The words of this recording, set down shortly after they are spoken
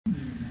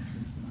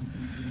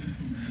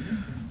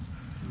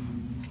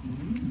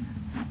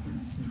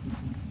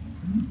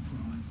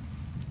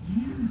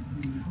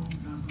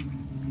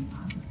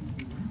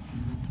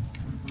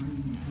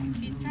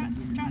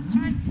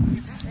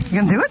You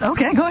gonna do it?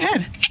 Okay, go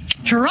ahead.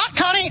 Trot,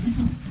 Connie!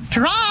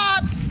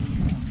 Trot!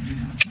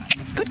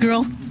 Good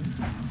girl.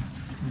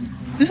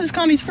 This is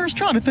Connie's first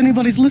trot, if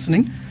anybody's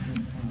listening.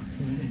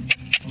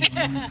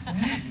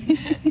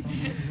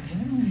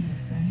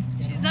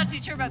 She's not too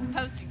sure about the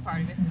posting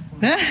part of it.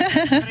 But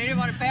I didn't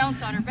want to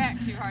bounce on her back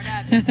too hard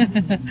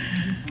either.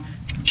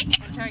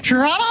 So.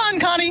 Trot on,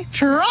 Connie!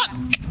 Trot!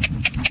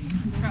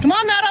 Come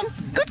on, madam!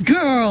 Good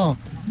girl!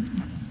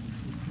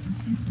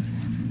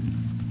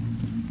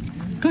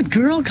 Good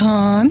girl,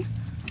 Con.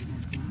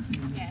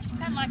 Yeah, she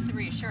kind of likes the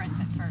reassurance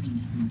at first.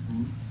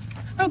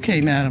 Okay,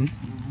 madam.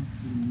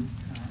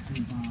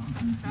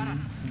 Trot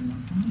on.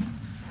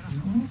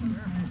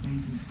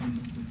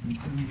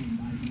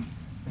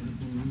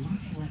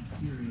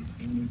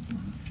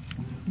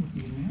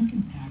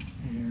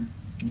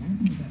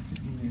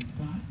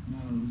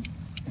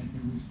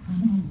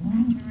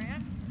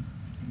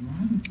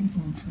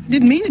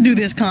 Didn't mean to do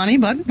this, Connie,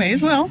 but may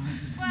as well.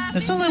 Well,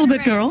 Just a little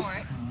bit, girl.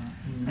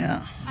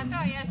 Yeah. I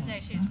thought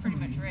yesterday she was pretty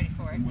much ready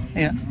for it.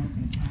 Yeah.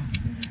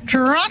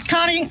 Trot,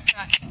 Connie.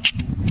 Trot.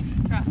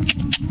 Trot.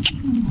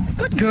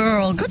 Good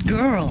girl. Good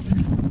girl.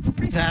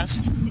 Pretty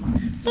fast. A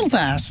little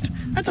fast.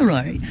 That's all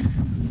right.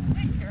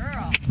 Good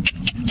girl.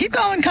 Keep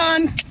going,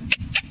 Con.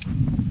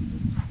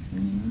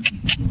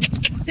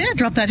 Yeah,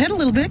 drop that head a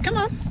little bit. Come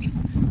on.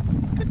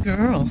 Good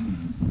girl.